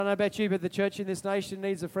I don't know about you, but the church in this nation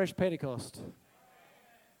needs a fresh Pentecost.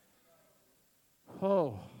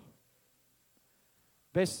 Oh.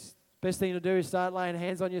 Best thing to do is start laying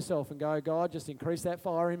hands on yourself and go, God, just increase that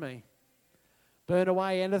fire in me. Burn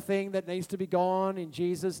away anything that needs to be gone in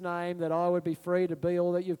Jesus' name, that I would be free to be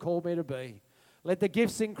all that you've called me to be. Let the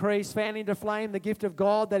gifts increase. Fan into flame the gift of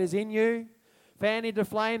God that is in you. Fan into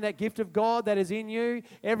flame that gift of God that is in you.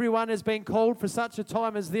 Everyone has been called for such a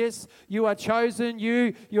time as this. You are chosen.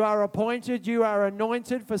 You are appointed. You are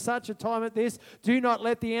anointed for such a time as this. Do not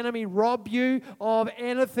let the enemy rob you of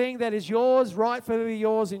anything that is yours, rightfully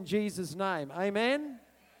yours, in Jesus' name. Amen?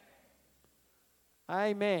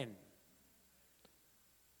 Amen.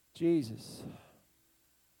 Jesus.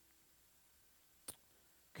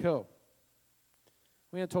 Cool.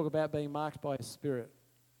 We're going to talk about being marked by His Spirit.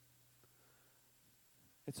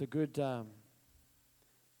 It's a good title,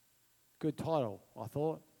 I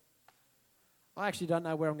thought. I actually don't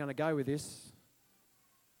know where I'm going to go with this.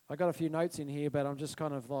 I got a few notes in here, but I'm just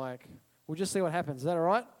kind of like, we'll just see what happens. Is that all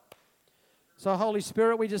right? So, Holy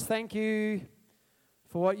Spirit, we just thank you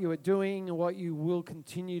for what you are doing and what you will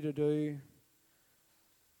continue to do.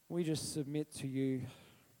 We just submit to you.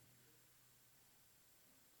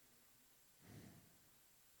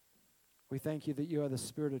 We thank you that you are the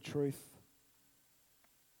Spirit of truth.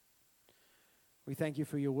 We thank you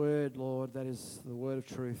for your word, Lord, that is the word of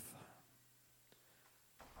truth.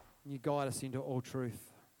 You guide us into all truth.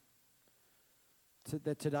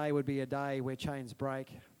 That today would be a day where chains break,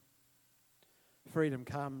 freedom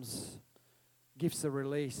comes, gifts are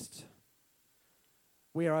released.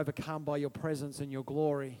 We are overcome by your presence and your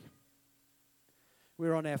glory.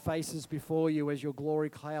 We're on our faces before you as your glory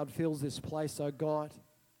cloud fills this place, oh God.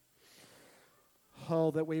 Oh,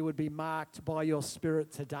 that we would be marked by your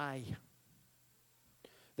Spirit today.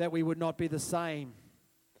 That we would not be the same,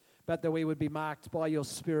 but that we would be marked by your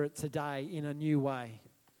Spirit today in a new way.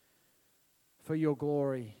 For your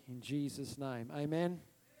glory, in Jesus' name. Amen.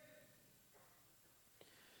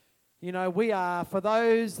 You know, we are, for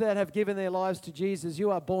those that have given their lives to Jesus, you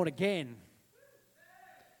are born again.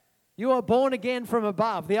 You are born again from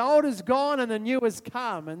above. The old is gone and the new has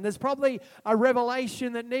come. And there's probably a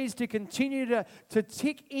revelation that needs to continue to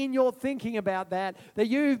tick in your thinking about that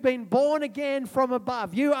you've been born again from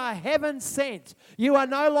above. You are heaven sent. You are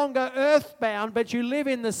no longer earthbound, but you live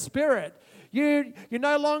in the Spirit. You're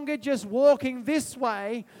no longer just walking this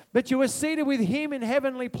way, but you are seated with Him in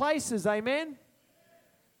heavenly places. Amen?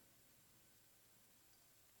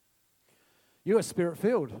 You are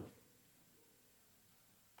Spirit-filled.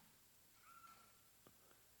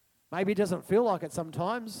 Maybe it doesn't feel like it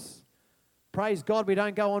sometimes. Praise God, we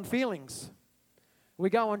don't go on feelings. We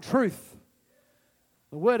go on truth.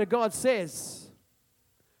 The Word of God says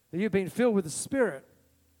that you've been filled with the Spirit.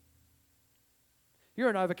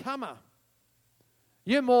 You're an overcomer.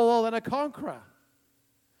 You're more than a conqueror.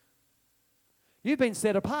 You've been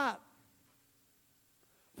set apart.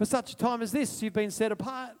 For such a time as this, you've been set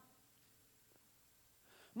apart.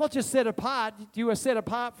 Not just set apart, you are set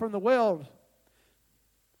apart from the world.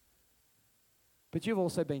 But you've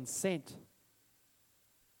also been sent.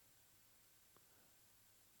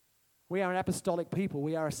 We are an apostolic people.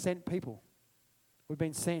 We are a sent people. We've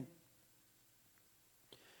been sent.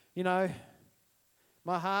 You know,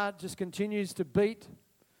 my heart just continues to beat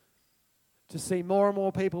to see more and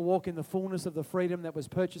more people walk in the fullness of the freedom that was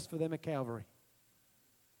purchased for them at Calvary.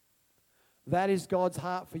 That is God's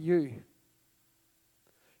heart for you.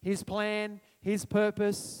 His plan, His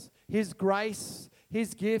purpose, His grace,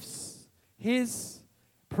 His gifts, His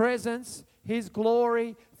presence, His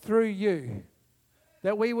glory through you.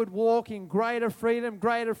 That we would walk in greater freedom,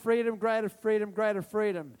 greater freedom, greater freedom, greater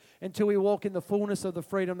freedom, until we walk in the fullness of the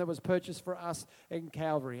freedom that was purchased for us in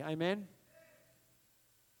Calvary. Amen?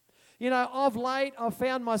 You know, of late, I've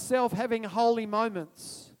found myself having holy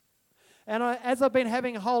moments. And as I've been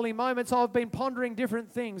having holy moments, I've been pondering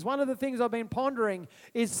different things. One of the things I've been pondering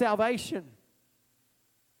is salvation.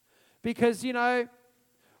 Because, you know,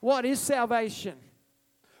 what is salvation?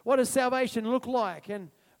 What does salvation look like? And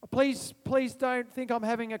please don't think I'm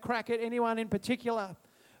having a crack at anyone in particular.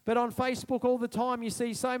 But on Facebook all the time you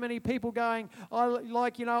see so many people going, I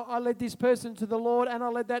led this person to the Lord and I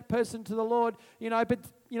led that person to the Lord,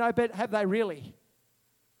 but have they really?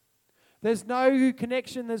 There's no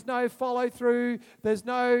connection, there's no follow through, there's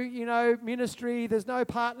no, ministry, there's no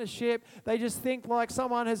partnership. They just think like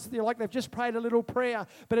someone has, like they've just prayed a little prayer,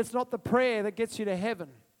 but it's not the prayer that gets you to heaven.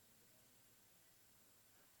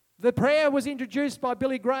 The prayer was introduced by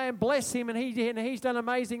Billy Graham, bless him, and he's done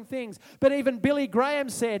amazing things. But even Billy Graham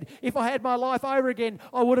said, if I had my life over again,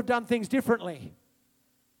 I would have done things differently.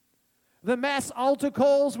 The mass altar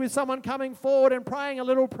calls with someone coming forward and praying a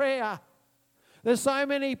little prayer. There's so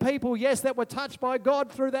many people, yes, that were touched by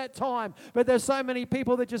God through that time, but there's so many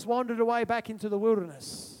people that just wandered away back into the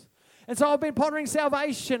wilderness. And so I've been pondering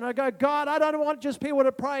salvation. I go, God, I don't want just people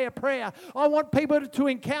to pray a prayer. I want people to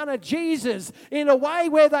encounter Jesus in a way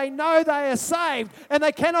where they know they are saved and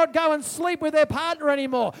they cannot go and sleep with their partner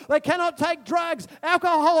anymore. They cannot take drugs.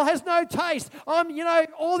 Alcohol has no taste.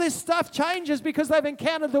 All this stuff changes because they've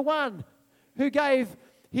encountered the one who gave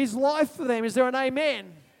his life for them. Is there an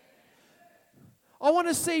amen? I want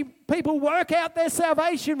to see people work out their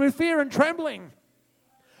salvation with fear and trembling.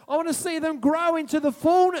 I want to see them grow into the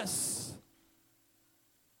fullness.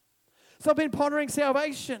 So I've been pondering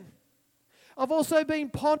salvation. I've also been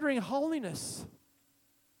pondering holiness.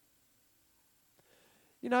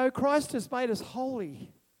 Christ has made us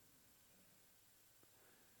holy.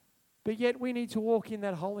 But yet we need to walk in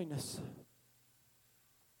that holiness.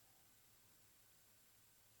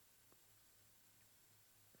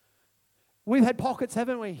 We've had pockets,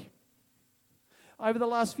 haven't we? Over the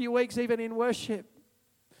last few weeks, even in worship,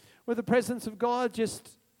 where the presence of God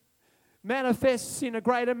just manifests in a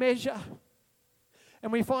greater measure.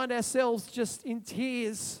 And we find ourselves just in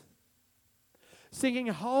tears, singing,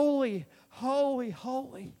 holy, holy,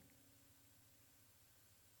 holy.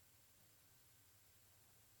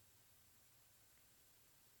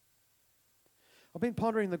 I've been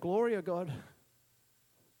pondering the glory of God.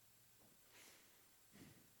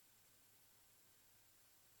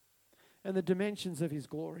 And the dimensions of his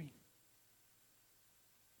glory.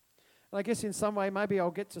 And I guess in some way, maybe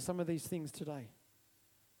I'll get to some of these things today.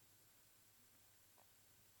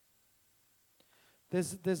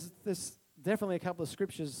 There's definitely a couple of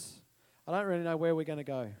scriptures. I don't really know where we're going to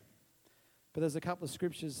go. But there's a couple of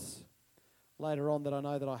scriptures later on that I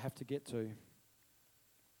know that I have to get to.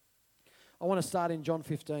 I want to start in John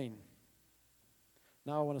 15.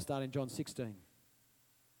 No, I want to start in John 16.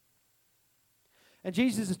 And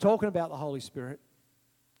Jesus is talking about the Holy Spirit.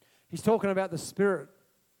 He's talking about the Spirit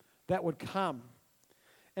that would come.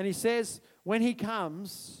 And he says, when he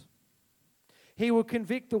comes, he will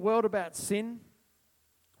convict the world about sin,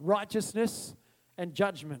 righteousness, and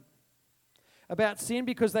judgment. About sin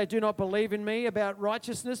because they do not believe in me. About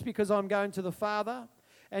righteousness because I'm going to the Father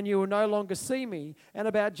and you will no longer see me. And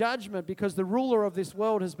about judgment because the ruler of this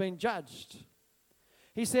world has been judged.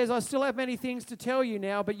 He says, I still have many things to tell you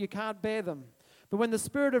now, but you can't bear them. But when the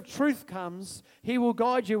Spirit of truth comes, he will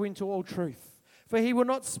guide you into all truth. For he will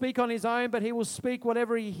not speak on his own, but he will speak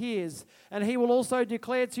whatever he hears. And he will also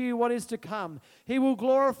declare to you what is to come. He will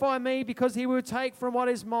glorify me because he will take from what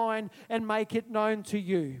is mine and make it known to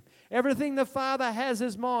you. Everything the Father has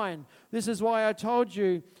is mine. This is why I told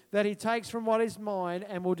you that he takes from what is mine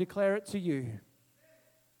and will declare it to you.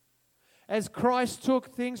 As Christ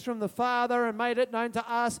took things from the Father and made it known to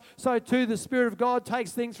us, so too the Spirit of God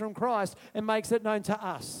takes things from Christ and makes it known to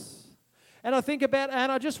us. And I think about, and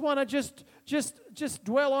I just want to just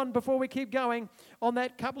dwell on, before we keep going, on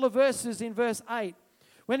that couple of verses in verse 8.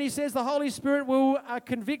 When he says the Holy Spirit will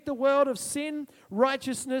convict the world of sin,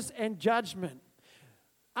 righteousness, and judgment.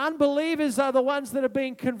 Unbelievers are the ones that are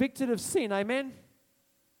being convicted of sin. Amen?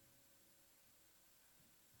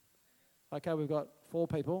 Okay, we've got 4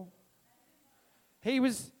 people.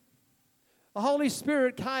 The Holy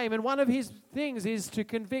Spirit came, and one of his things is to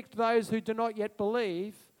convict those who do not yet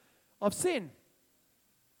believe of sin.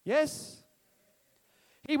 Yes?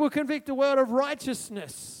 He will convict the world of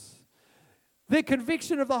righteousness. The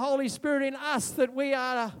conviction of the Holy Spirit in us that we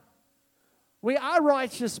are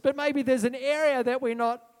righteous, but maybe there's an area that we're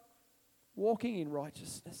not walking in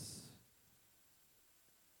righteousness.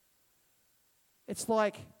 It's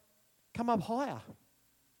like, come up higher,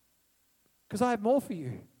 because I have more for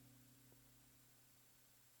you.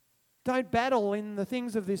 Don't battle in the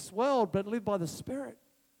things of this world, but live by the Spirit.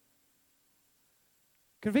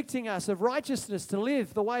 Convicting us of righteousness to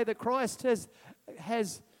live the way that Christ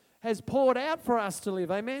has poured out for us to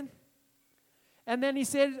live. Amen? And then he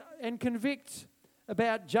said, and convict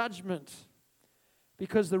about judgment,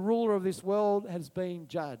 because the ruler of this world has been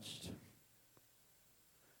judged.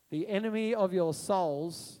 The enemy of your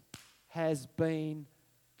souls has been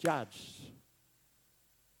judged.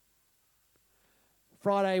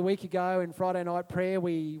 Friday, a week ago, in Friday night prayer,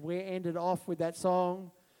 we ended off with that song.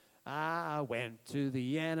 I went to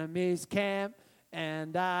the enemy's camp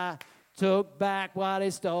and I took back what he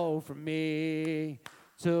stole from me.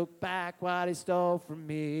 Took back what he stole from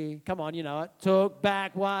me. Come on, you know it. Took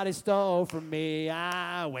back what he stole from me.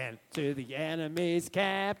 I went to the enemy's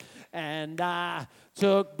camp and I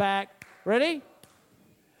took back. Ready?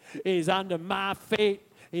 He's under my feet.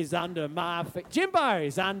 He's under my feet. Jimbo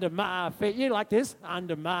is under my feet. You like this?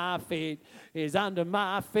 Under my feet. He's under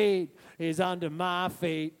my feet. He's under my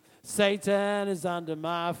feet. Satan is under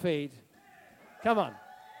my feet. Come on.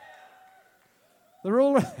 The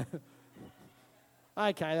rule...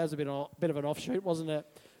 Okay, that was a bit of an offshoot, wasn't it?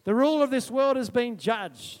 The rule of this world has been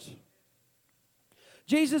judged.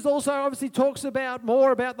 Jesus also obviously talks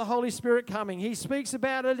more about the Holy Spirit coming. He speaks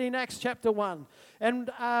about it in Acts chapter 1. And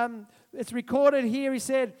it's recorded here. He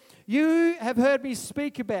said, "You have heard me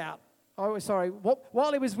speak about..."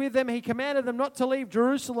 While he was with them, he commanded them not to leave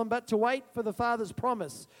Jerusalem, but to wait for the Father's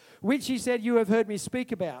promise, which he said, "You have heard me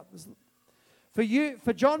speak about.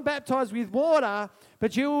 For John baptized with water,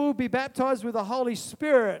 but you will be baptized with the Holy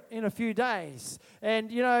Spirit in a few days." And,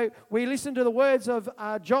 we listen to the words of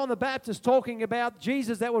John the Baptist talking about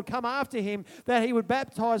Jesus that would come after him, that he would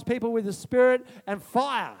baptize people with the Spirit and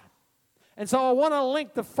fire. And so I want to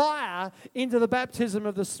link the fire into the baptism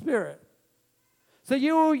of the Spirit. So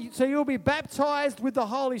you'll be baptized with the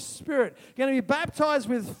Holy Spirit. You're going to be baptized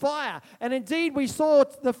with fire. And indeed, we saw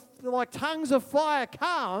like tongues of fire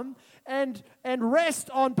come and rest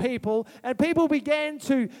on people, and people began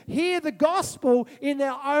to hear the gospel in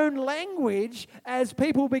their own language as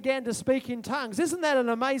people began to speak in tongues. Isn't that an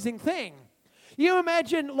amazing thing? You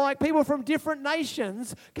imagine like people from different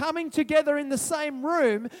nations coming together in the same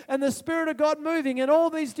room and the Spirit of God moving and all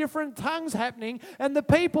these different tongues happening, and the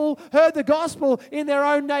people heard the gospel in their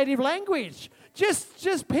own native language.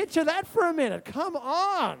 Just picture that for a minute. Come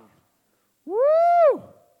on. Woo!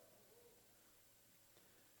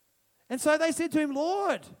 And so they said to him,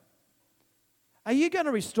 "Lord, are you going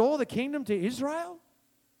to restore the kingdom to Israel?"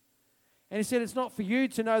 And he said, "It's not for you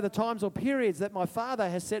to know the times or periods that my Father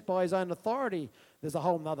has set by his own authority." There's a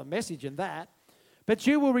whole other message in that. "But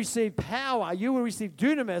you will receive power, you will receive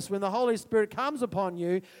dunamis when the Holy Spirit comes upon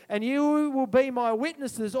you, and you will be my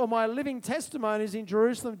witnesses or my living testimonies in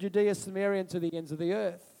Jerusalem, Judea, Samaria, and to the ends of the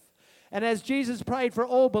earth." And as Jesus prayed for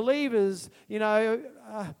all believers,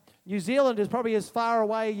 New Zealand is probably as far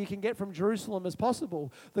away you can get from Jerusalem as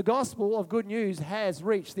possible. The gospel of good news has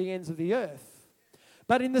reached the ends of the earth.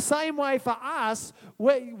 But in the same way for us,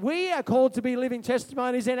 we are called to be living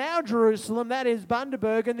testimonies in our Jerusalem, that is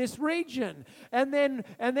Bundaberg and this region. And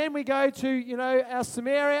then we go to, our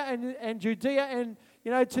Samaria and Judea and,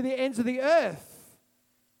 to the ends of the earth.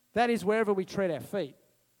 That is wherever we tread our feet.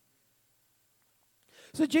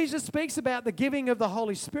 So Jesus speaks about the giving of the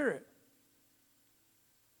Holy Spirit.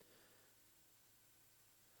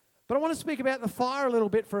 But I want to speak about the fire a little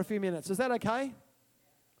bit for a few minutes. Is that okay?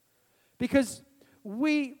 Because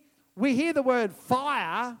we hear the word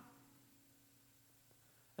fire,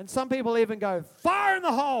 and some people even go, "Fire in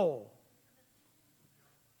the hole."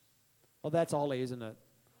 Well, that's Ollie, isn't it?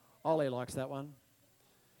 Ollie likes that one.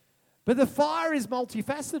 But the fire is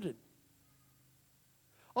multifaceted.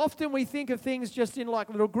 Often we think of things just in like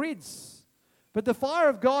little grids. But the fire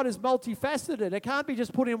of God is multifaceted. It can't be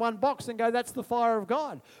just put in one box and go, "That's the fire of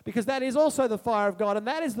God." Because that is also the fire of God, and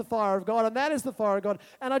that is the fire of God, and that is the fire of God.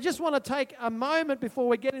 And I just want to take a moment before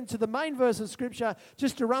we get into the main verse of Scripture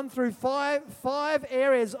just to run through five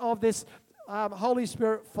areas of this Holy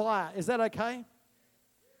Spirit fire. Is that okay?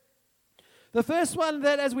 The first one,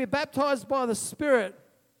 that as we're baptized by the Spirit,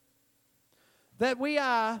 that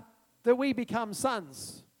we become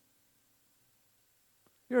sons.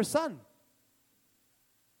 You're a son.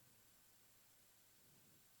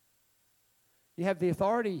 You have the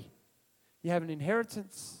authority. You have an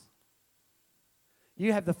inheritance.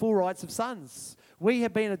 You have the full rights of sons. We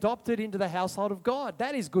have been adopted into the household of God.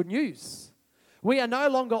 That is good news. We are no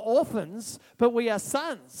longer orphans, but we are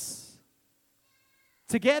sons.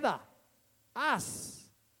 Together. Us.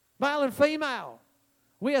 Male and female.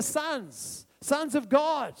 We are sons. Sons of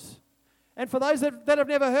God. And for those that have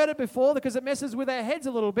never heard it before, because it messes with our heads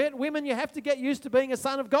a little bit, women, you have to get used to being a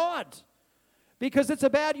son of God. Because it's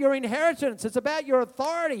about your inheritance. It's about your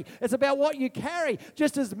authority. It's about what you carry.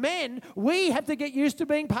 Just as men, we have to get used to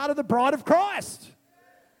being part of the bride of Christ.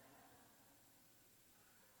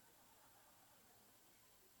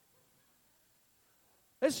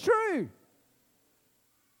 It's true.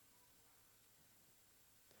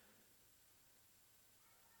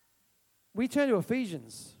 We turn to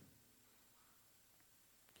Ephesians.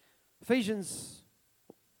 Ephesians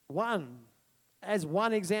 1 as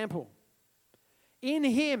one example. In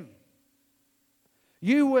Him,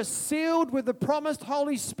 you were sealed with the promised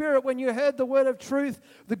Holy Spirit when you heard the word of truth,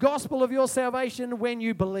 the gospel of your salvation, when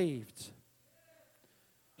you believed.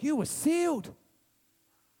 You were sealed.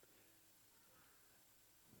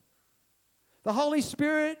 The Holy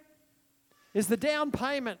Spirit is the down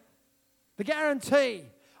payment, the guarantee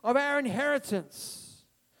of our inheritance.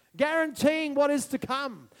 guaranteeing what is to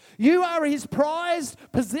come. You are his prized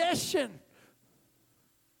possession.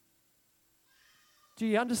 Do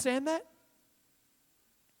you understand that?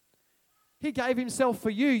 He gave himself for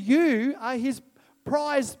you. You are his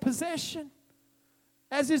prized possession.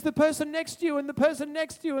 As is the person next to you, and the person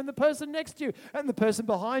next to you, and the person next to you, and the person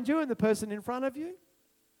behind you, and the person in front of you.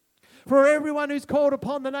 For everyone who's called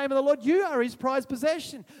upon the name of the Lord, you are his prized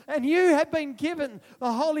possession. And you have been given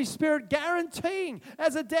the Holy Spirit, guaranteeing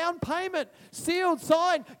as a down payment, sealed,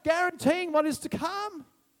 signed, guaranteeing what is to come.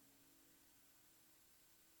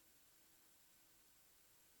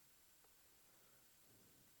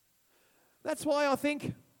 That's why I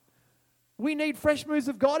think we need fresh moves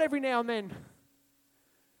of God every now and then.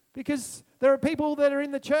 Because there are people that are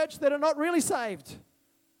in the church that are not really saved.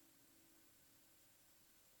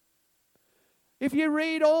 If you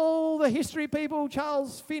read all the history people,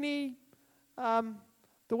 Charles Finney, the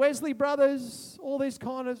Wesley brothers, all these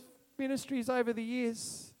kind of ministries over the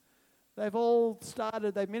years, they've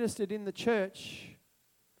ministered in the church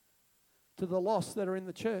to the lost that are in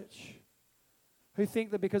the church, who think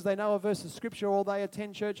that because they know a verse of Scripture or they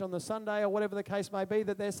attend church on the Sunday or whatever the case may be,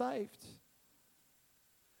 that they're saved.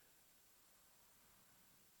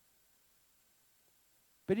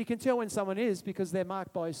 But you can tell when someone is because they're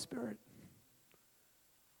marked by His Spirit.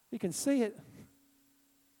 You can see it.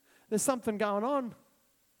 There's something going on.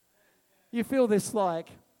 You feel this like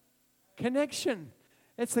connection.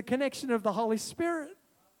 It's the connection of the Holy Spirit.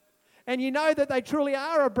 And you know that they truly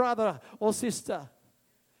are a brother or sister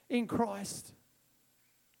in Christ.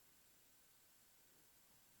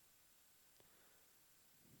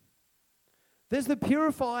 There's the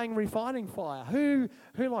purifying, refining fire. Who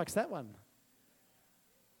likes that one?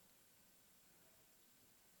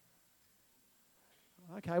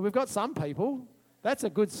 Okay, we've got some people. That's a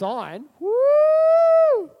good sign. Woo!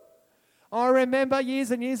 I remember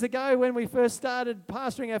years and years ago when we first started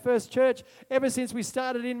pastoring our first church. Ever since we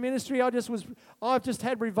started in ministry, I've just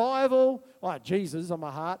had revival. Oh, Jesus on my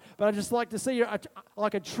heart. But I just like to see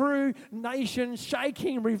like a true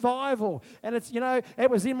nation-shaking revival. And it's, it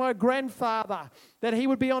was in my grandfather that he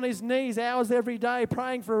would be on his knees hours every day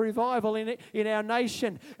praying for a revival in our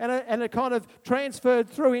nation. And it kind of transferred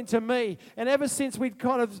through into me. And ever since we'd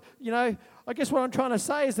kind of, I guess what I'm trying to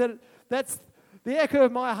say is that's the echo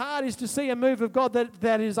of my heart is to see a move of God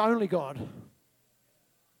that is only God.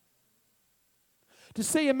 To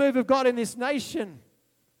see a move of God in this nation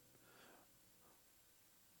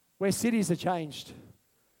where cities are changed,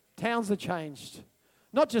 towns are changed.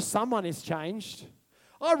 Not just someone is changed.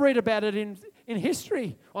 I read about it in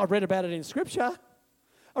history. I've read about it in Scripture.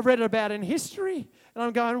 I've read about it in history. And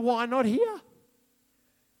I'm going, why not here?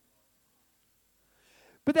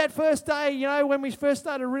 But that first day, when we first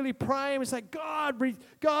started really praying, we say, God,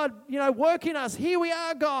 work in us. Here we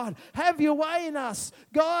are, God. Have your way in us.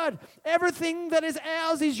 God, everything that is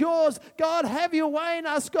ours is yours. God, have your way in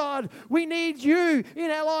us, God. We need you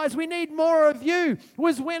in our lives. We need more of you.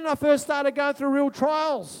 Was when I first started going through real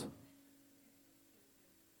trials.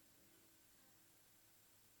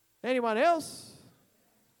 Anyone else?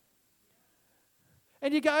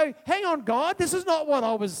 And you go, hang on, God, this is not what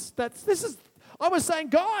I was saying,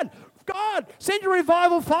 God, send your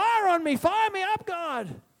revival fire on me. Fire me up, God.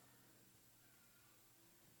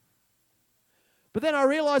 But then I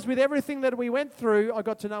realized with everything that we went through, I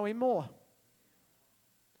got to know Him more.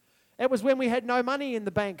 It was when we had no money in the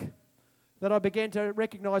bank that I began to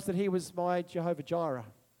recognize that He was my Jehovah Jireh.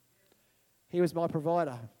 He was my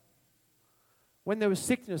provider. When there was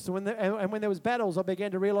sickness and when there was battles, I began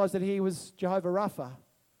to realize that He was Jehovah Rapha,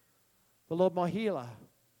 the Lord my healer.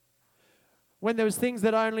 When there was things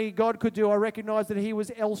that only God could do, I recognized that He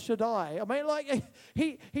was El Shaddai. I mean,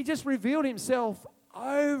 He just revealed Himself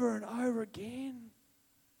over and over again.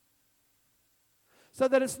 So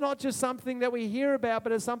that it's not just something that we hear about,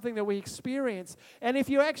 but it's something that we experience. And if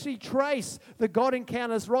you actually trace the God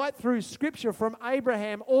encounters right through Scripture from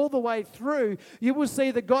Abraham all the way through, you will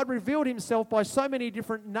see that God revealed Himself by so many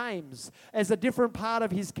different names. As a different part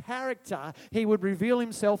of His character, He would reveal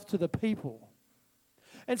Himself to the people.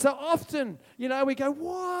 And so often, we go,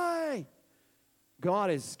 why?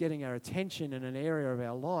 God is getting our attention in an area of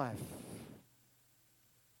our life.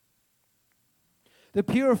 The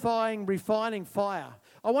purifying, refining fire.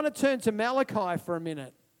 I want to turn to Malachi for a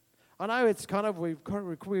minute. I know it's kind of, we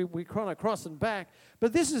kind of cross and back,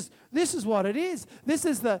 but this is what it is. This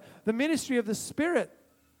is the ministry of the Spirit.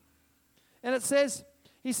 And it says,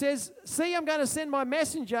 He says, see, I'm going to send my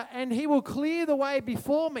messenger, and he will clear the way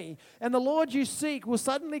before me. And the Lord you seek will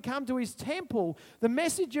suddenly come to his temple. The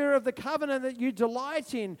messenger of the covenant that you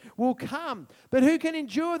delight in will come. But who can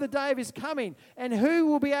endure the day of his coming? And who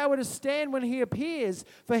will be able to stand when he appears?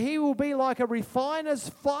 For he will be like a refiner's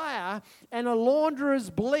fire and a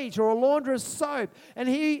launderer's bleach, or a launderer's soap. And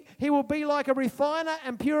he will be like a refiner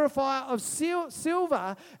and purifier of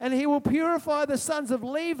silver. And he will purify the sons of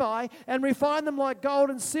Levi and refine them like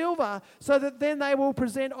gold and silver, so that then they will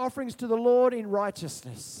present offerings to the Lord in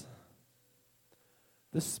righteousness.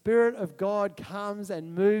 The Spirit of God comes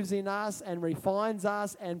and moves in us and refines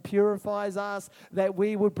us and purifies us, that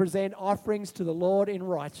we would present offerings to the Lord in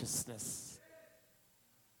righteousness.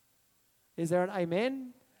 Is there an amen?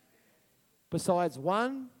 Besides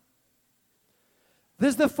one,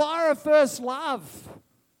 there's the fire of first love.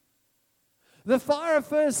 The fire of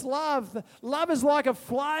first love. Love is like a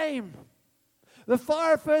flame. The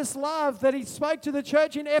fire of first love that he spoke to the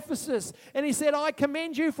church in Ephesus. And he said, I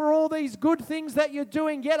commend you for all these good things that you're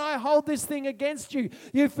doing, yet I hold this thing against you.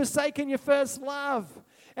 You've forsaken your first love.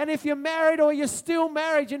 And if you're married or you're still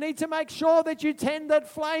married, you need to make sure that you tend that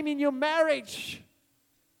flame in your marriage.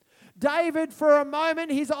 David, for a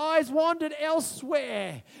moment, his eyes wandered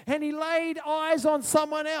elsewhere and he laid eyes on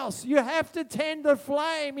someone else. You have to tend the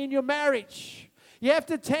flame in your marriage. You have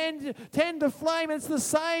to tend the flame. It's the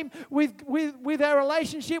same with our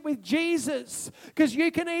relationship with Jesus, because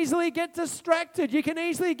you can easily get distracted. You can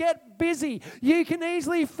easily get busy. You can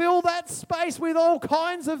easily fill that space with all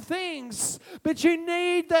kinds of things. But you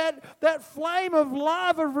need that flame of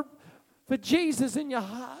love for Jesus in your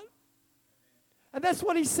heart. And that's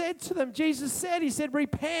what he said to them. Jesus said, he said,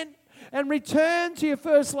 repent and return to your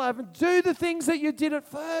first love and do the things that you did at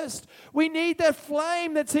first. We need that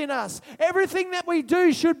flame that's in us. Everything that we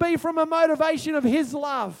do should be from a motivation of his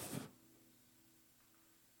love.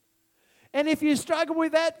 And if you struggle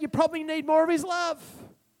with that, you probably need more of his love.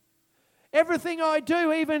 Everything I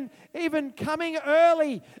do, even coming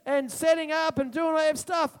early and setting up and doing all that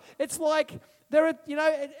stuff, it's like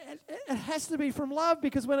it has to be from love,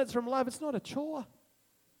 because when it's from love, it's not a chore.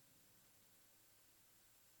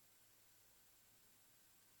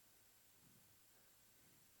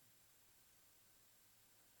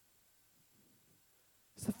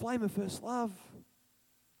 It's the flame of first love.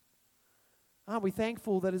 Aren't we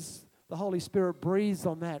thankful that as the Holy Spirit breathes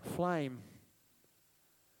on that flame,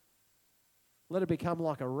 let it become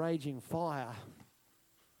like a raging fire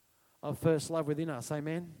of first love within us.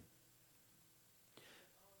 Amen?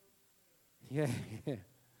 Yeah.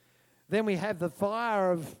 Then we have the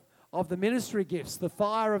fire of the ministry gifts, the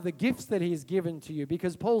fire of the gifts that he has given to you.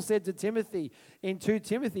 Because Paul said to Timothy in 2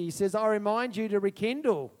 Timothy, he says, I remind you to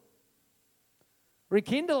rekindle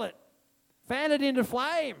it, fan it into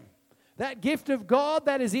flame. That gift of God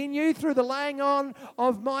that is in you through the laying on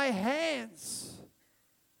of my hands.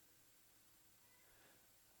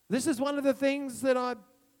 This is one of the things that I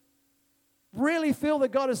really feel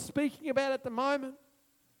that God is speaking about at the moment.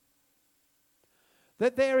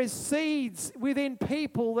 That there is seeds within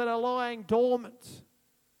people that are lying dormant.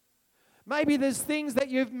 Maybe there's things that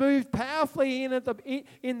you've moved powerfully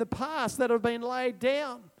in the past that have been laid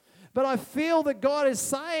down. But I feel that God is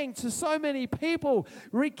saying to so many people,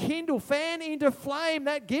 rekindle, fan into flame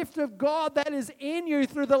that gift of God that is in you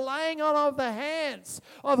through the laying on of the hands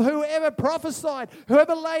of whoever prophesied,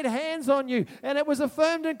 whoever laid hands on you, and it was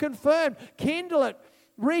affirmed and confirmed. Kindle it.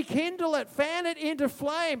 Rekindle it, fan it into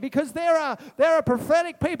flame, because there are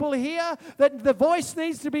prophetic people here that the voice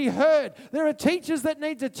needs to be heard. There are teachers that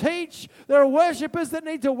need to teach. There are worshipers that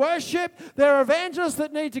need to worship. There are evangelists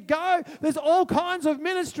that need to go. There's all kinds of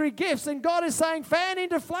ministry gifts, and God is saying, fan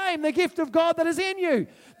into flame the gift of God that is in you.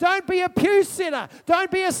 Don't be a pew sitter.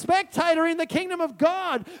 Don't be a spectator in the kingdom of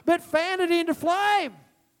God, but fan it into flame.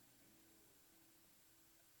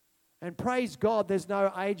 And praise God, there's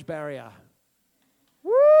no age barrier.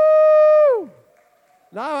 Woo!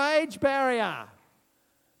 No age barrier.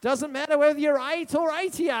 Doesn't matter whether you're 8 or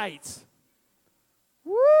 88.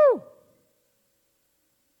 Woo!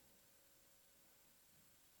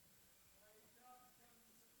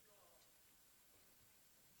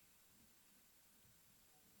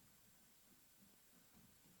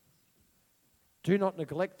 Do not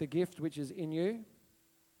neglect the gift which is in you.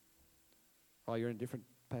 Oh, you're in a different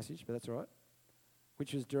passage, but that's all right.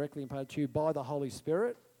 Which is directly imparted to you by the Holy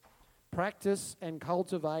Spirit. Practice and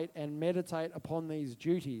cultivate and meditate upon these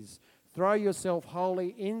duties. Throw yourself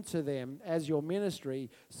wholly into them as your ministry,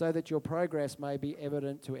 so that your progress may be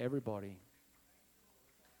evident to everybody.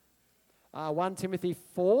 1 Timothy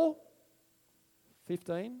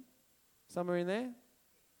 4:15, somewhere in there.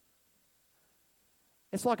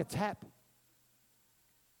 It's like a tap.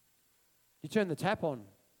 You turn the tap on,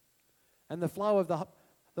 and the flow of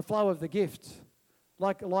the gift,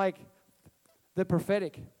 like the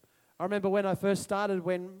prophetic. I remember when I first started,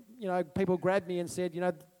 when people grabbed me and said,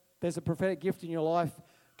 there's a prophetic gift in your life.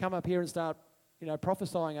 Come up here and start,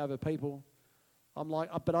 prophesying over people. I'm like,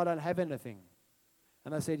 but I don't have anything.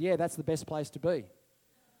 And they said, yeah, that's the best place to be.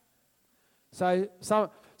 So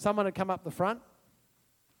someone had come up the front.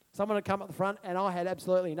 And I had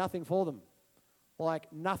absolutely nothing for them.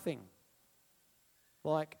 Like nothing.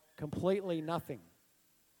 Like completely nothing.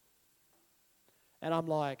 And I'm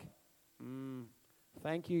like,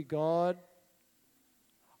 thank you, God.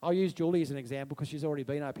 I'll use Julie as an example because she's already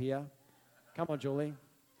been up here. Come on, Julie.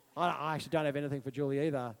 I actually don't have anything for Julie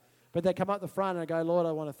either. But they come up the front and I go, Lord,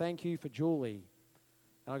 I want to thank you for Julie.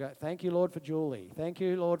 And I go, thank you, Lord, for Julie. Thank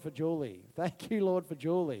you, Lord, for Julie. Thank you, Lord, for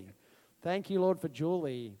Julie. Thank you, Lord, for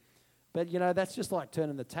Julie. But, that's just like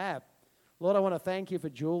turning the tap. Lord, I want to thank you for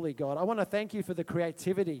Julie, God. I want to thank you for the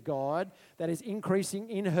creativity, God, that is increasing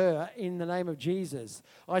in her in the name of Jesus.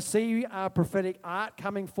 I see prophetic art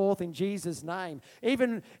coming forth in Jesus' name.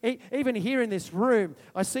 Even here in this room,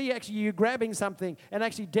 I see actually you grabbing something and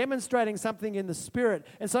actually demonstrating something in the Spirit.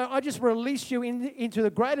 And so I just release you into the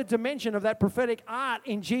greater dimension of that prophetic art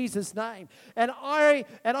in Jesus' name. And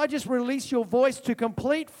I just release your voice to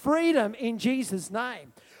complete freedom in Jesus'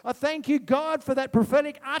 name. I thank you, God, for that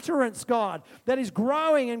prophetic utterance, God, that is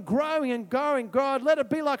growing and growing and growing. God, let it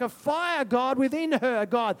be like a fire, God, within her,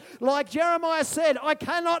 God. Like Jeremiah said, I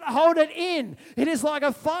cannot hold it in. It is like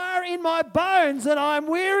a fire in my bones, and I'm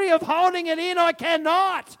weary of holding it in. I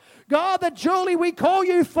cannot. God, that Julie, we call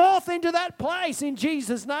you forth into that place in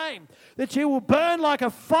Jesus' name, that you will burn like a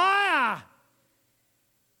fire.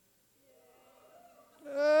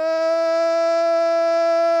 Oh!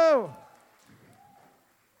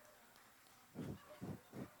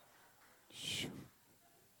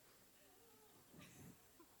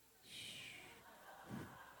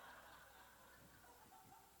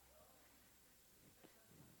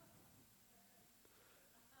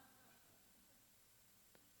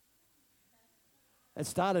 It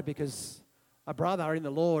started because a brother in the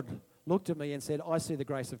Lord looked at me and said, I see the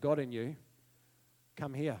grace of God in you.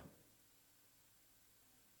 Come here.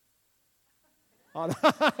 Oh, no.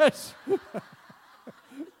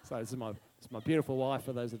 So this is my beautiful wife,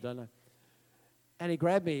 for those that don't know. And he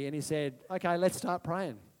grabbed me and he said, okay, let's start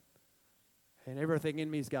praying. And everything in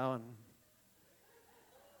me is going,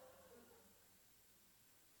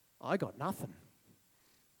 I got nothing.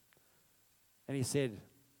 And he said,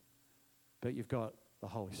 but you've got the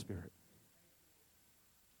Holy Spirit.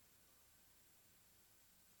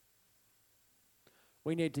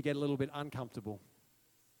 We need to get a little bit uncomfortable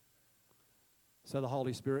so the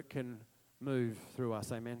Holy Spirit can move through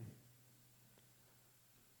us. Amen.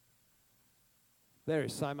 There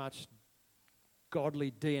is so much godly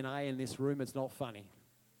DNA in this room, it's not funny.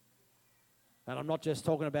 And I'm not just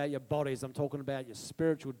talking about your bodies, I'm talking about your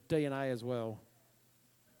spiritual DNA as well.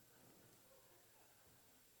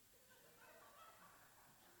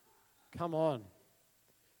 Come on.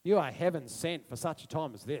 You are heaven sent for such a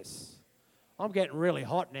time as this. I'm getting really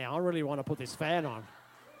hot now. I really want to put this fan on.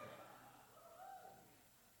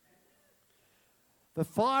 The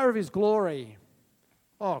fire of his glory.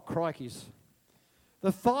 Oh, crikeys.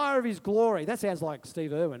 The fire of his glory. That sounds like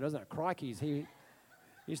Steve Irwin, doesn't it? Crikeys. He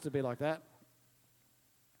used to be like that.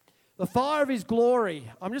 The fire of his glory.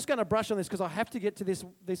 I'm just going to brush on this because I have to get to this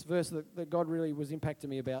verse that God really was impacting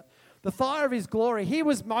me about. The fire of his glory. Here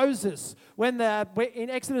was Moses in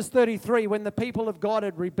Exodus 33 when the people of God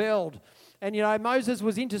had rebelled. And, Moses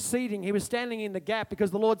was interceding. He was standing in the gap because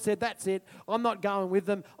the Lord said, that's it. I'm not going with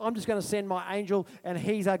them. I'm just going to send my angel and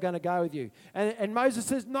he's going to go with you. And Moses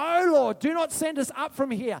says, no, Lord, do not send us up from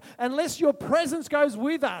here unless your presence goes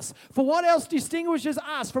with us. For what else distinguishes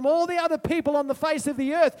us from all the other people on the face of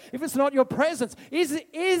the earth if it's not your presence? Is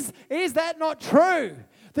that not true?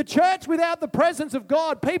 The church without the presence of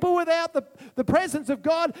God, people without the presence of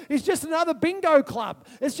God is just another bingo club.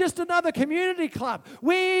 It's just another community club.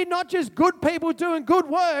 We're not just good people doing good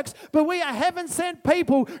works, but we are heaven-sent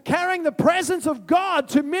people carrying the presence of God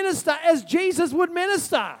to minister as Jesus would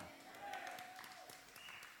minister.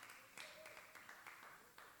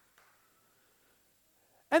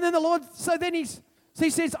 And then the Lord, he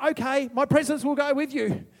says, okay, my presence will go with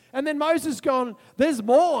you. And then Moses gone, there's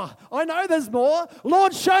more. I know there's more.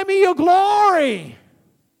 Lord, show me your glory.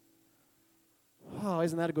 Oh,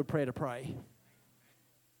 isn't that a good prayer to pray?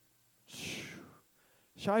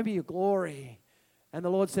 Show me your glory. And the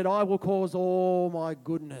Lord said, I will cause all my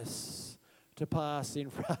goodness to pass in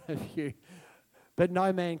front of you. but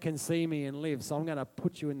no man can see me and live. So I'm going to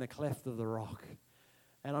put you in the cleft of the rock,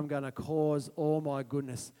 and I'm going to cause all my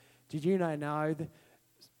goodness. Did you know that,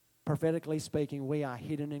 prophetically speaking, we are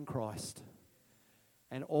hidden in Christ,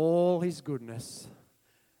 and all his goodness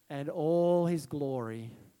and all his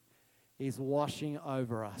glory is washing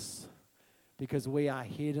over us because we are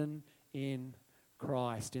hidden in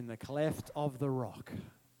Christ, in the cleft of the rock.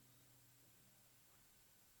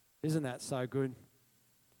 Isn't that so good?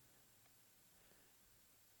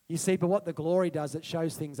 You see, but what the glory does, it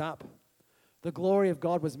shows things up. The glory of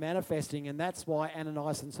God was manifesting, and that's why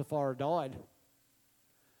Ananias and Sapphira died.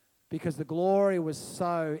 Because the glory was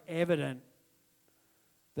so evident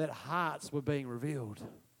that hearts were being revealed.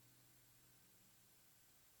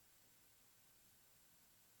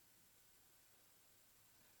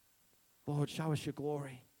 Lord, show us your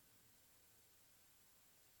glory.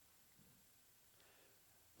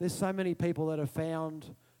 There's so many people that have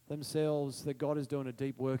found themselves that God is doing a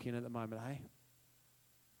deep work in at the moment, eh?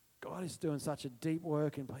 God is doing such a deep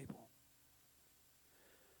work in people.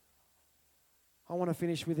 I want to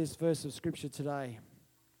finish with this verse of Scripture today.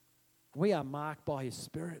 We are marked by His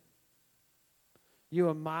Spirit. You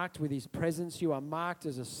are marked with His presence. You are marked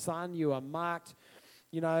as a son. You are marked,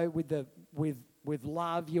 with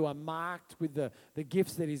love. You are marked with the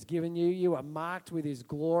gifts that He's given you. You are marked with His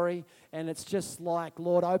glory. And it's just like,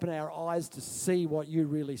 Lord, open our eyes to see what you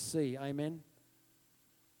really see. Amen.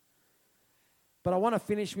 But I want to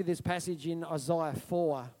finish with this passage in Isaiah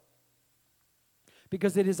 4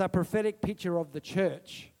 because it is a prophetic picture of the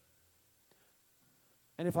church.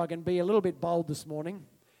 And if I can be a little bit bold this morning,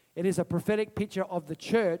 it is a prophetic picture of the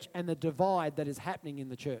church and the divide that is happening in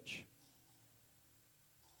the church.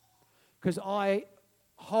 Because I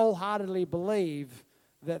wholeheartedly believe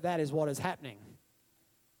that that is what is happening.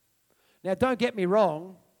 Now, don't get me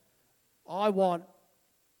wrong. I want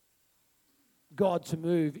God to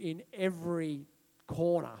move in every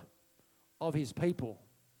corner of His people.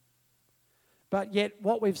 But yet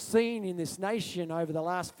what we've seen in this nation over the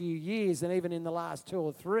last few years, and even in the last 2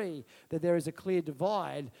 or 3, that there is a clear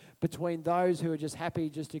divide between those who are just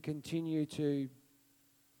happy just to continue to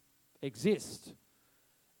exist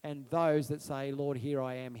and those that say, Lord, here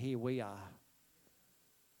I am, here we are.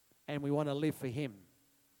 And we want to live for Him.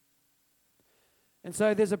 And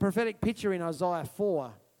so there's a prophetic picture in Isaiah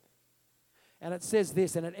 4. And it says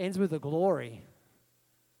this, and it ends with a glory.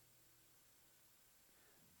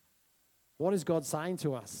 What is God saying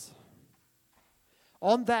to us?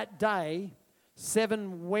 On that day,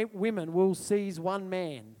 7 women will seize one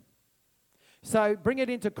man. So bring it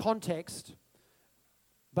into context,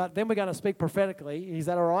 but then we're going to speak prophetically. Is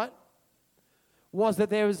that all right? Was that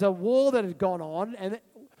there was a war that had gone on,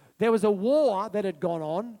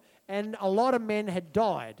 and a lot of men had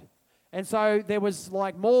died. And so there was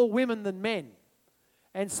like more women than men.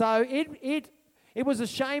 And so it was a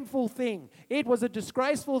shameful thing. It was a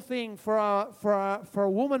disgraceful thing for a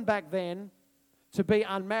woman back then to be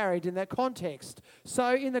unmarried in that context.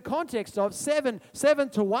 So in the context of 7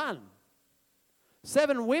 to 1,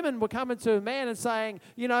 7 women were coming to a man and saying,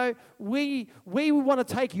 we want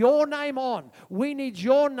to take your name on. We need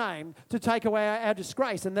your name to take away our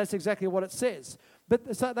disgrace. And that's exactly what it says.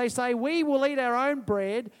 But so they say, we will eat our own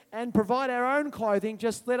bread and provide our own clothing.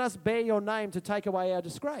 Just let us bear your name to take away our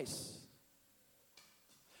disgrace.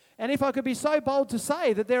 And if I could be so bold to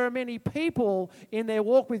say that there are many people in their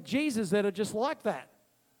walk with Jesus that are just like that.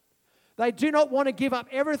 They do not want to give up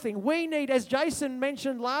everything. We need, as Jason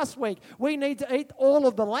mentioned last week, we need to eat all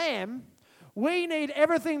of the lamb. We need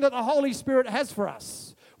everything that the Holy Spirit has for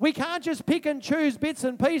us. We can't just pick and choose bits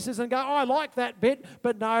and pieces and go, oh, I like that bit,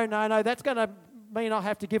 but no, that's going to mean I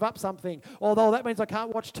have to give up something. Although that means I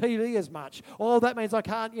can't watch TV as much. Or that means I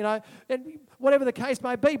can't, and whatever the case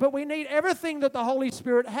may be. But we need everything that the Holy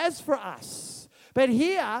Spirit has for us. But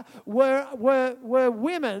here were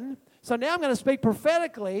women. So now I'm going to speak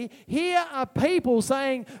prophetically. Here are people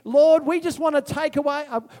saying, Lord, we just want to take away,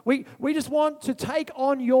 we just want to take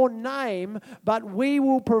on your name, but we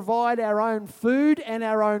will provide our own food and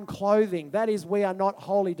our own clothing. That is, we are not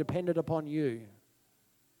wholly dependent upon you.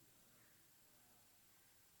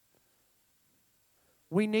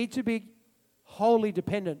 We need to be wholly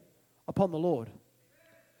dependent upon the Lord.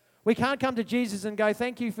 We can't come to Jesus and go,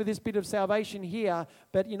 thank you for this bit of salvation here,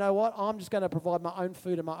 but you know what? I'm just going to provide my own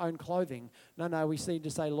food and my own clothing. No, we need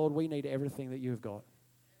to say, Lord, we need everything that you've got.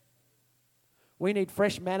 We need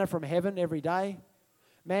fresh manna from heaven every day.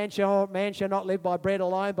 Man shall not live by bread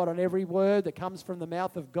alone, but on every word that comes from the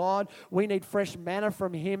mouth of God. We need fresh manna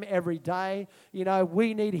from Him every day. You know,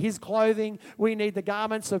 we need His clothing. We need the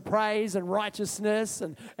garments of praise and righteousness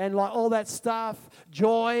and like all that stuff,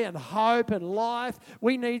 joy and hope and life.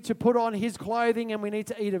 We need to put on His clothing and we need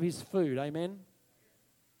to eat of His food. Amen?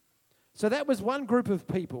 So that was one group of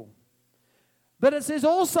people. But it says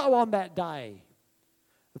also on that day,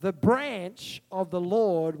 the branch of the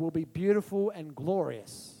Lord will be beautiful and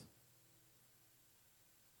glorious.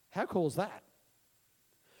 How cool is that?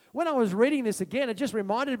 When I was reading this again, it just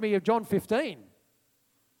reminded me of John 15.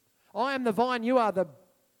 I am the vine, you are the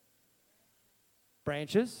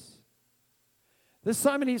branches. There's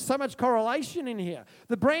so much correlation in here.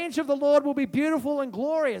 The branch of the Lord will be beautiful and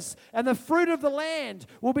glorious, and the fruit of the land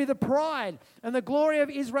will be the pride and the glory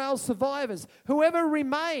of Israel's survivors. Whoever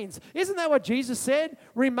remains, isn't that what Jesus said?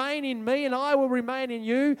 Remain in me and I will remain in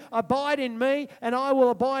you. Abide in me and I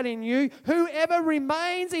will abide in you. Whoever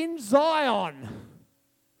remains in Zion.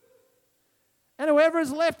 And whoever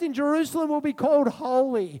is left in Jerusalem will be called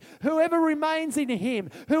holy. Whoever remains in Him,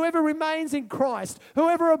 whoever remains in Christ,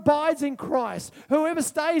 whoever abides in Christ, whoever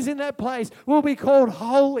stays in that place will be called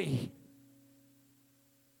holy.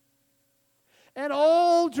 And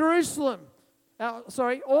all Jerusalem,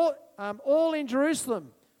 all in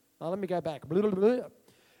Jerusalem. Let me go back.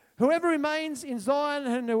 Whoever remains in Zion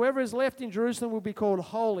and whoever is left in Jerusalem will be called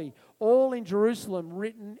holy. All in Jerusalem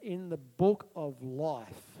written in the book of life.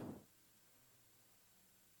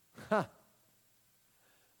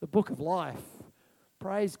 The book of life.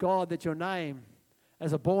 Praise God that your name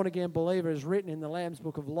as a born-again believer is written in the Lamb's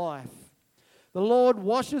book of life. The Lord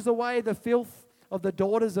washes away the filth of the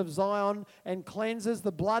daughters of Zion and cleanses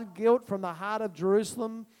the blood guilt from the heart of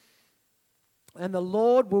Jerusalem. And the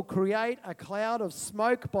Lord will create a cloud of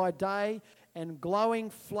smoke by day and glowing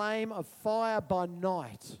flame of fire by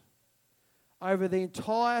night over the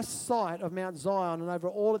entire site of Mount Zion and over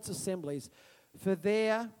all its assemblies. For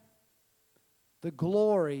there the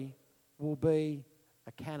glory will be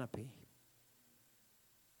a canopy.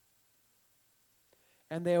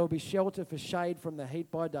 And there will be shelter for shade from the heat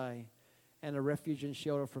by day and a refuge and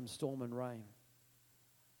shelter from storm and rain.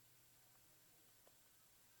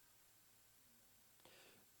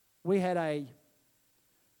 We had a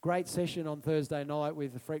great session on Thursday night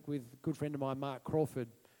with a good friend of mine, Mark Crawford.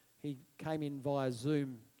 He came in via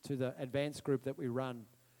Zoom to the advanced group that we run.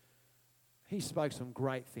 He spoke some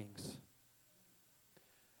great things.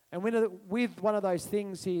 And with one of those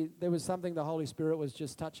things, there was something the Holy Spirit was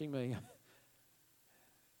just touching me. It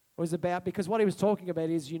was about, because what he was talking about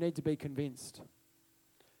is you need to be convinced.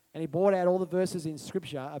 And he brought out all the verses in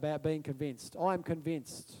Scripture about being convinced. I am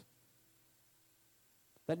convinced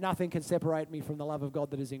that nothing can separate me from the love of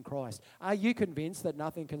God that is in Christ. Are you convinced that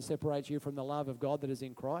nothing can separate you from the love of God that is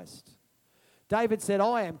in Christ? David said,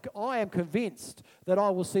 I am convinced that I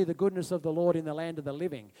will see the goodness of the Lord in the land of the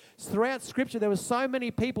living. Throughout Scripture, there were so many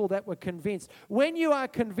people that were convinced. When you are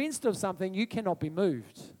convinced of something, you cannot be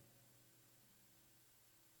moved.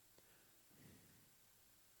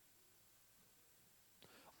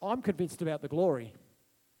 I'm convinced about the glory.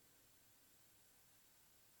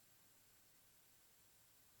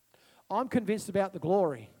 I'm convinced about the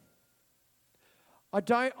glory. I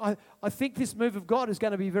think this move of God is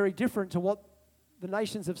going to be very different to what the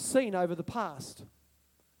nations have seen over the past.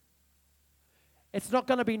 It's not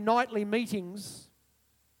going to be nightly meetings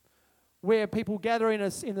where people gather in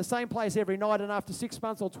the same place every night, and after 6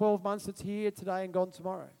 months or 12 months, it's here today and gone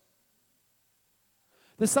tomorrow.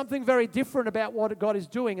 There's something very different about what God is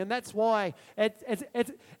doing, and that's why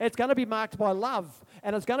it's going to be marked by love,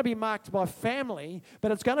 and it's going to be marked by family,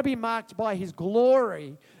 but it's going to be marked by His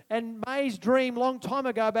glory. And May's dream long time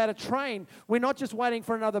ago about a train, we're not just waiting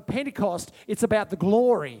for another Pentecost, it's about the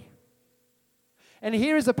glory. And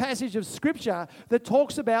here is a passage of Scripture that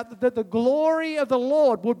talks about that the glory of the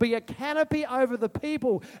Lord would be a canopy over the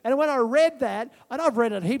people. And when I read that, and I've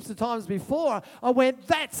read it heaps of times before, I went,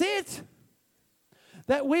 that's it.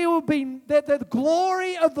 That the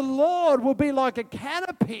glory of the Lord will be like a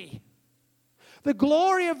canopy. The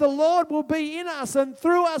glory of the Lord will be in us and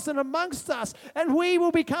through us and amongst us, and we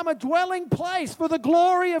will become a dwelling place for the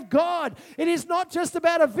glory of God. It is not just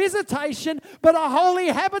about a visitation, but a holy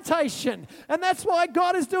habitation. And that's why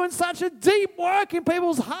God is doing such a deep work in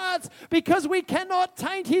people's hearts, because we cannot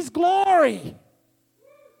taint His glory.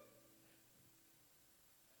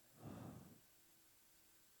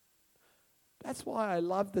 That's why I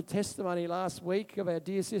loved the testimony last week of our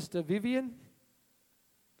dear sister Vivian.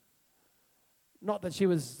 Not that she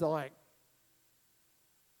was like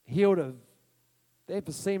healed of the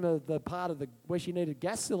emphysema, the part of where she needed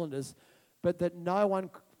gas cylinders, but that no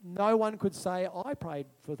one could say, I prayed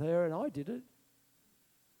for her and I did it.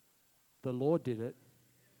 The Lord did it.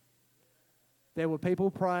 There were people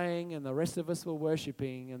praying and the rest of us were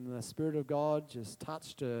worshiping, and the Spirit of God just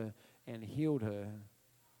touched her and healed her.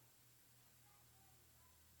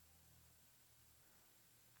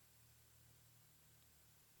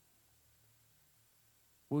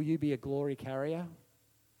 Will you be a glory carrier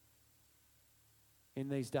in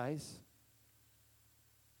these days?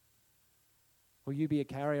 Will you be a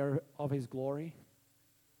carrier of His glory?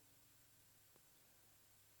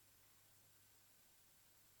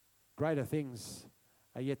 Greater things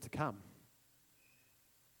are yet to come.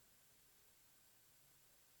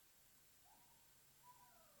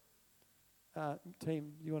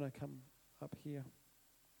 Team, you want to come up here?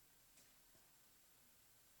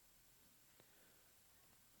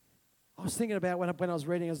 I was thinking about when I was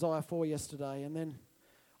reading Isaiah 4 yesterday, and then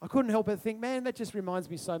I couldn't help but think, man, that just reminds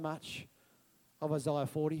me so much of Isaiah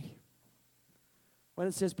 40. When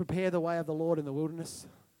it says, prepare the way of the Lord in the wilderness.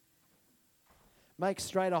 Make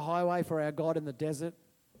straight a highway for our God in the desert.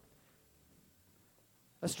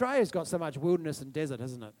 Australia's got so much wilderness and desert,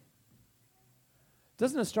 hasn't it?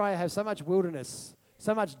 Doesn't Australia have so much wilderness,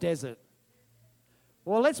 so much desert?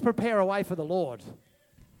 Well, let's prepare a way for the Lord.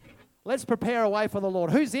 Let's prepare a way for the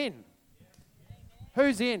Lord. Who's in?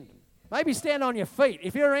 Who's in? Maybe stand on your feet.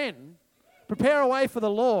 If you're in, prepare a way for the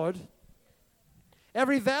Lord.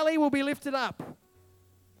 Every valley will be lifted up.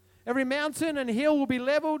 Every mountain and hill will be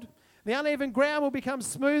leveled. The uneven ground will become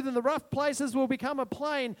smooth, and the rough places will become a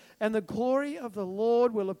plain, and the glory of the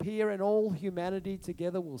Lord will appear, and all humanity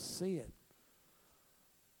together will see it.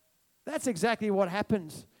 That's exactly what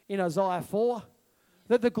happened in Isaiah 4.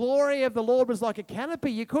 That the glory of the Lord was like a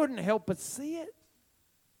canopy. You couldn't help but see it.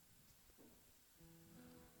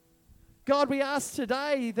 God, we ask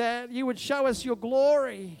today that you would show us your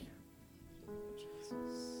glory.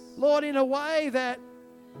 Lord, in a way that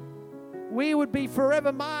we would be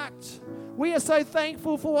forever marked. We are so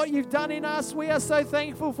thankful for what you've done in us. We are so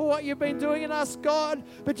thankful for what you've been doing in us, God.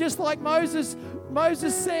 But just like Moses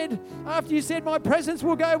said, after you said, my presence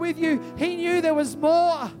will go with you, he knew there was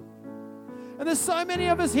more. And there's so many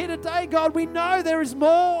of us here today, God, we know there is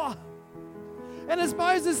more. And as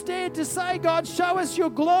Moses dared to say, God, show us your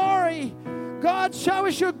glory. God, show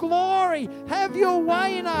us your glory. Have your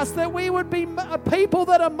way in us, that we would be a people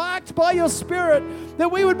that are marked by your Spirit,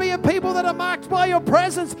 that we would be a people that are marked by your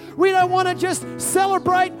presence. We don't want to just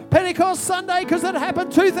celebrate Pentecost Sunday because it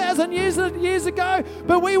happened 2,000 years ago,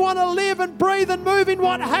 but we want to live and breathe and move in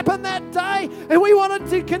what happened that day, and we want it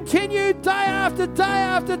to continue day after day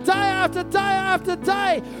after day after day after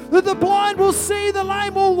day, that the blind will see, the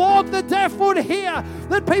lame will walk, the deaf would hear,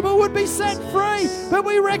 that people would be set free. But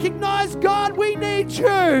we recognize, God, we need you.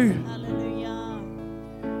 Hallelujah.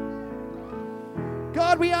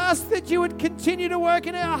 God, we ask that you would continue to work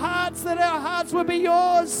in our hearts, that our hearts would be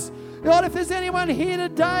yours. God, if there's anyone here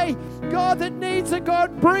today, God, that needs it,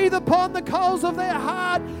 God, breathe upon the coals of their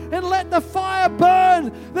heart and let the fire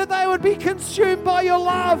burn, that they would be consumed by your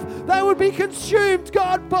love. They would be consumed,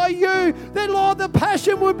 God, by you. That, Lord, the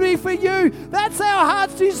passion would be for you. That's our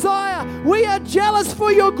heart's desire. We are jealous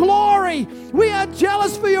for your glory. We are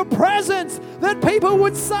jealous for your presence, that people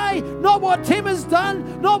would say, not what Tim has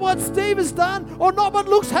done, not what Steve has done, or not what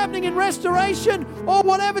looks happening in Restoration or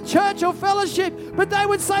whatever church or fellowship, but they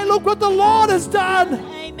would say, look what the Lord has done.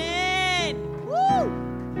 Amen.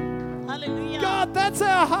 Woo. Hallelujah. God, that's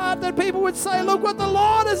our heart, that people would say, look what the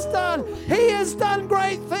Lord has done. He has done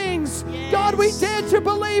great things. Yes. God, we dare to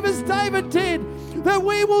believe as David did, that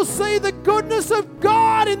we will see the goodness of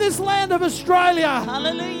God in this land of Australia.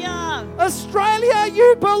 Hallelujah. Australia,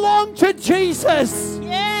 you belong to Jesus.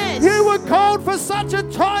 Yes. You were called for such a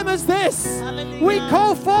time as this. Hallelujah. We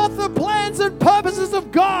call forth the plans and purposes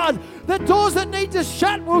of God. The doors that need to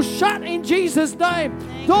shut will shut in Jesus' name.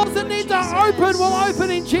 Thank Doors you, that need Jesus. to open will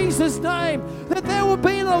open in Jesus' name. That there will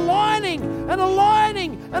be an aligning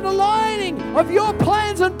of your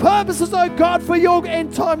plans and purposes, oh God, for your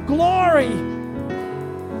end time glory.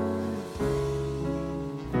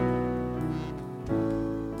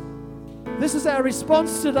 This is our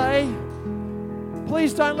response today.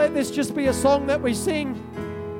 Please don't let this just be a song that we sing.